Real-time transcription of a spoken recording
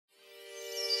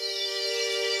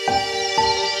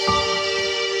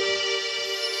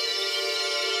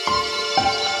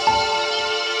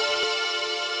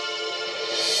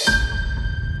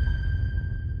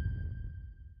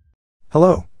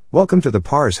Hello, welcome to the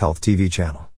parshealthTV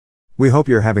channel. We hope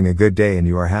you're having a good day and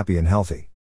you are happy and healthy.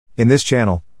 In this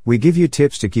channel, we give you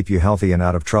tips to keep you healthy and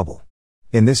out of trouble.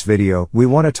 In this video, we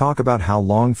want to talk about how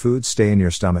long foods stay in your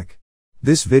stomach.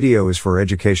 This video is for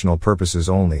educational purposes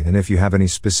only, and if you have any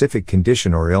specific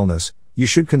condition or illness, you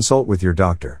should consult with your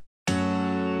doctor.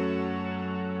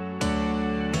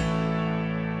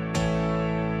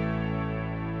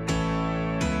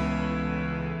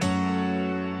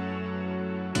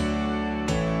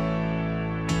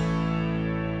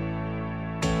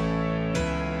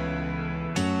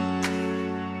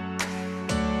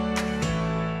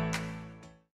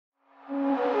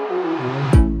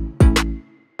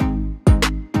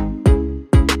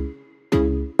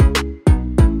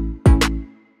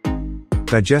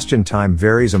 Digestion time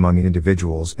varies among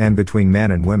individuals and between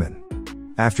men and women.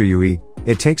 After you eat,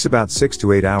 it takes about 6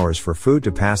 to 8 hours for food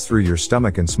to pass through your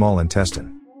stomach and small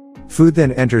intestine. Food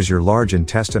then enters your large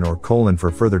intestine or colon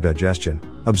for further digestion,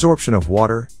 absorption of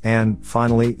water, and,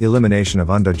 finally, elimination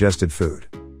of undigested food.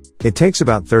 It takes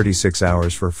about 36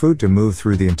 hours for food to move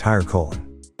through the entire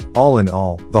colon. All in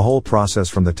all, the whole process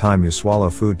from the time you swallow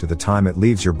food to the time it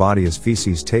leaves your body as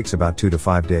feces takes about 2 to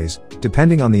 5 days,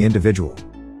 depending on the individual.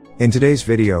 In today's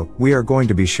video, we are going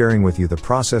to be sharing with you the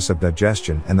process of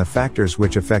digestion and the factors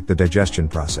which affect the digestion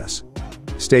process.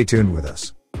 Stay tuned with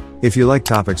us. If you like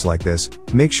topics like this,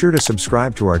 make sure to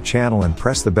subscribe to our channel and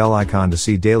press the bell icon to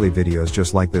see daily videos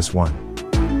just like this one.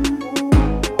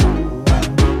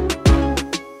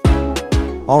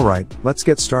 Alright, let's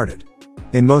get started.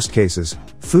 In most cases,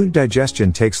 food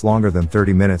digestion takes longer than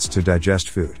 30 minutes to digest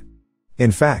food.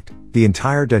 In fact, the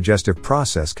entire digestive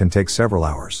process can take several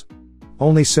hours.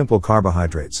 Only simple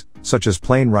carbohydrates, such as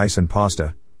plain rice and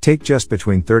pasta, take just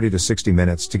between 30 to 60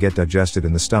 minutes to get digested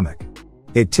in the stomach.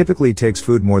 It typically takes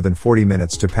food more than 40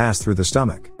 minutes to pass through the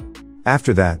stomach.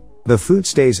 After that, the food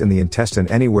stays in the intestine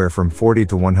anywhere from 40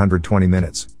 to 120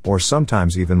 minutes, or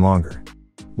sometimes even longer.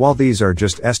 While these are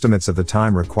just estimates of the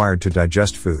time required to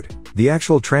digest food, the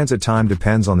actual transit time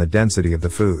depends on the density of the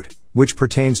food, which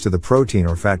pertains to the protein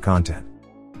or fat content.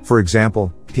 For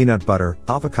example, peanut butter,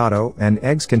 avocado, and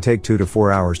eggs can take 2 to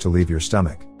 4 hours to leave your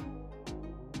stomach.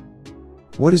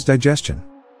 What is digestion?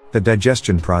 The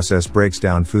digestion process breaks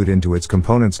down food into its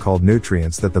components called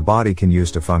nutrients that the body can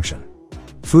use to function.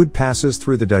 Food passes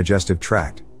through the digestive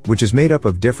tract, which is made up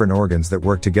of different organs that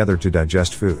work together to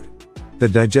digest food. The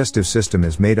digestive system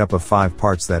is made up of 5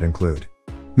 parts that include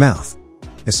mouth,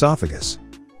 esophagus,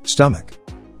 stomach,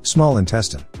 small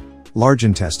intestine, large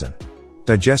intestine.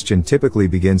 Digestion typically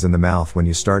begins in the mouth when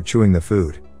you start chewing the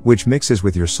food, which mixes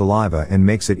with your saliva and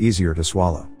makes it easier to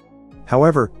swallow.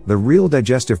 However, the real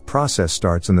digestive process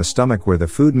starts in the stomach, where the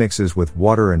food mixes with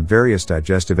water and various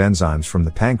digestive enzymes from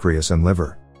the pancreas and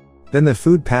liver. Then the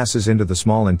food passes into the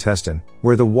small intestine,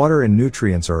 where the water and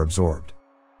nutrients are absorbed.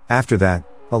 After that,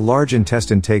 a large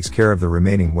intestine takes care of the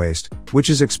remaining waste,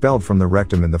 which is expelled from the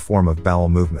rectum in the form of bowel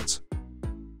movements.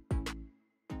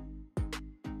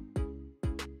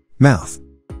 Mouth.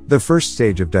 The first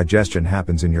stage of digestion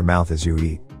happens in your mouth as you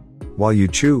eat. While you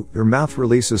chew, your mouth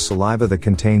releases saliva that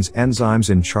contains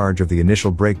enzymes in charge of the initial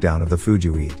breakdown of the food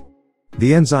you eat.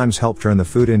 The enzymes help turn the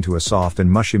food into a soft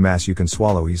and mushy mass you can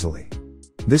swallow easily.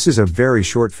 This is a very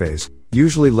short phase,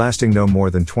 usually lasting no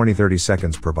more than 20-30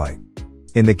 seconds per bite.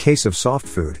 In the case of soft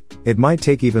food, it might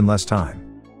take even less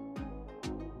time.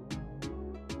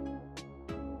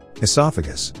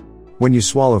 Esophagus. When you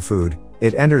swallow food,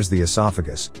 it enters the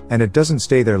esophagus, and it doesn't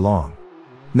stay there long.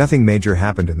 Nothing major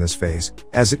happened in this phase,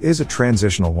 as it is a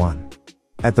transitional one.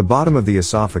 At the bottom of the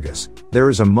esophagus,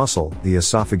 there is a muscle, the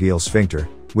esophageal sphincter,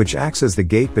 which acts as the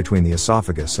gate between the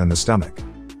esophagus and the stomach.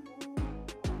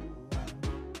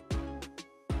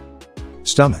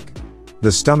 Stomach.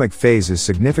 The stomach phase is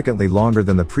significantly longer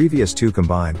than the previous two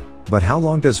combined, but how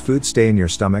long does food stay in your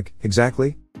stomach,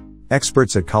 exactly?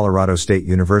 Experts at Colorado State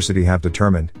University have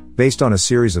determined, based on a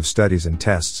series of studies and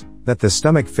tests, that the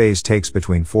stomach phase takes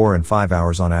between 4 and 5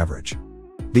 hours on average.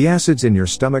 The acids in your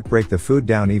stomach break the food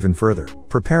down even further,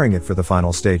 preparing it for the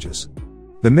final stages.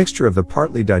 The mixture of the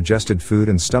partly digested food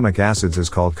and stomach acids is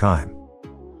called chyme.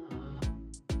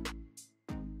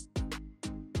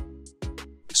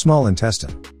 Small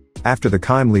intestine. After the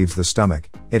chyme leaves the stomach,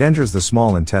 it enters the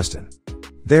small intestine.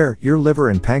 There, your liver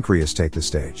and pancreas take the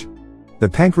stage. The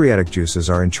pancreatic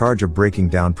juices are in charge of breaking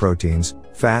down proteins,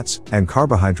 fats, and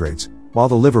carbohydrates, while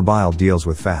the liver bile deals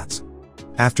with fats.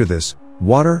 After this,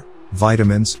 water,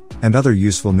 vitamins, and other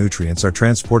useful nutrients are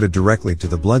transported directly to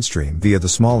the bloodstream via the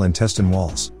small intestine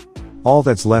walls. All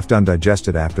that's left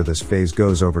undigested after this phase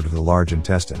goes over to the large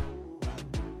intestine.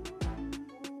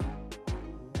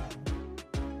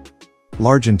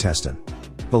 Large intestine.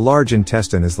 The large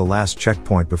intestine is the last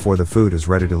checkpoint before the food is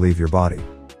ready to leave your body.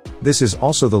 This is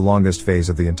also the longest phase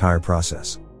of the entire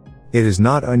process. It is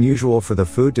not unusual for the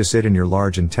food to sit in your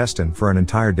large intestine for an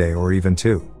entire day or even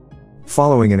two.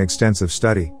 Following an extensive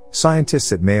study,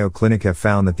 scientists at Mayo Clinic have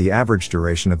found that the average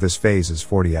duration of this phase is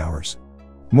 40 hours.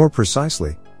 More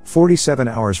precisely, 47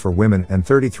 hours for women and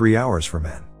 33 hours for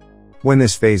men. When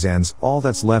this phase ends, all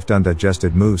that's left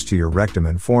undigested moves to your rectum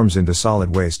and forms into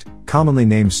solid waste, commonly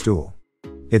named stool.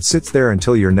 It sits there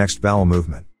until your next bowel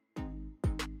movement.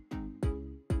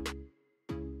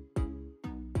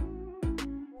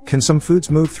 Can some foods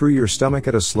move through your stomach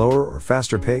at a slower or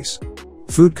faster pace?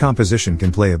 Food composition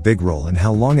can play a big role in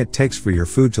how long it takes for your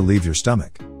food to leave your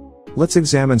stomach. Let's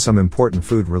examine some important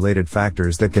food-related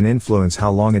factors that can influence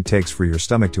how long it takes for your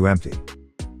stomach to empty.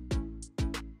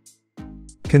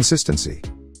 Consistency.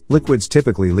 Liquids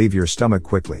typically leave your stomach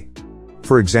quickly.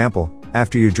 For example,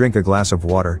 after you drink a glass of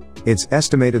water, it's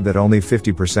estimated that only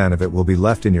 50% of it will be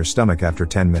left in your stomach after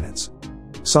 10 minutes.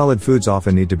 Solid foods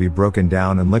often need to be broken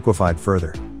down and liquefied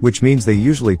further, which means they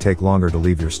usually take longer to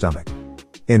leave your stomach.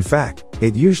 In fact,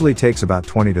 it usually takes about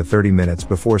 20 to 30 minutes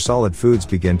before solid foods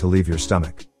begin to leave your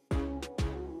stomach.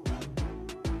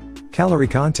 Calorie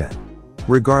content.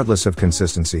 Regardless of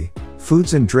consistency,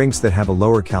 foods and drinks that have a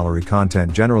lower calorie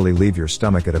content generally leave your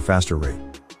stomach at a faster rate.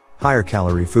 Higher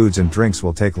calorie foods and drinks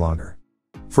will take longer.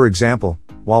 For example,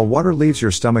 while water leaves your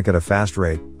stomach at a fast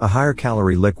rate, a higher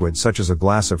calorie liquid such as a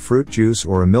glass of fruit juice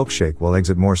or a milkshake will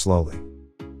exit more slowly.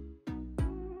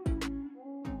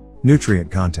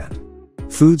 Nutrient content.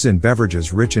 Foods and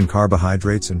beverages rich in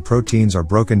carbohydrates and proteins are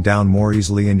broken down more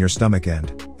easily in your stomach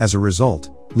and, as a result,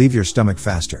 leave your stomach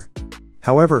faster.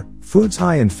 However, foods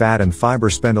high in fat and fiber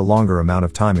spend a longer amount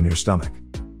of time in your stomach.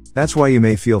 That's why you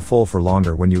may feel full for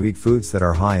longer when you eat foods that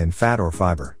are high in fat or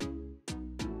fiber.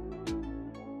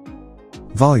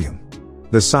 Volume.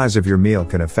 The size of your meal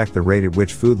can affect the rate at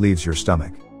which food leaves your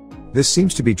stomach. This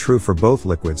seems to be true for both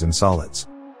liquids and solids.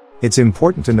 It's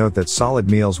important to note that solid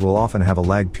meals will often have a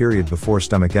lag period before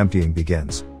stomach emptying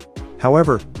begins.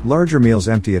 However, larger meals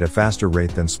empty at a faster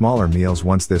rate than smaller meals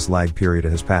once this lag period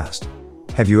has passed.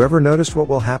 Have you ever noticed what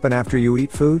will happen after you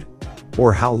eat food?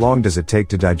 Or how long does it take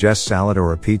to digest salad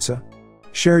or a pizza?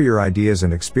 Share your ideas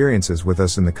and experiences with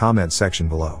us in the comment section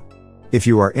below. If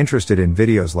you are interested in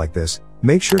videos like this,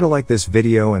 make sure to like this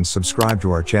video and subscribe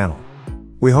to our channel.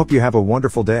 We hope you have a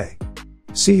wonderful day.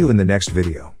 See you in the next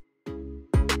video.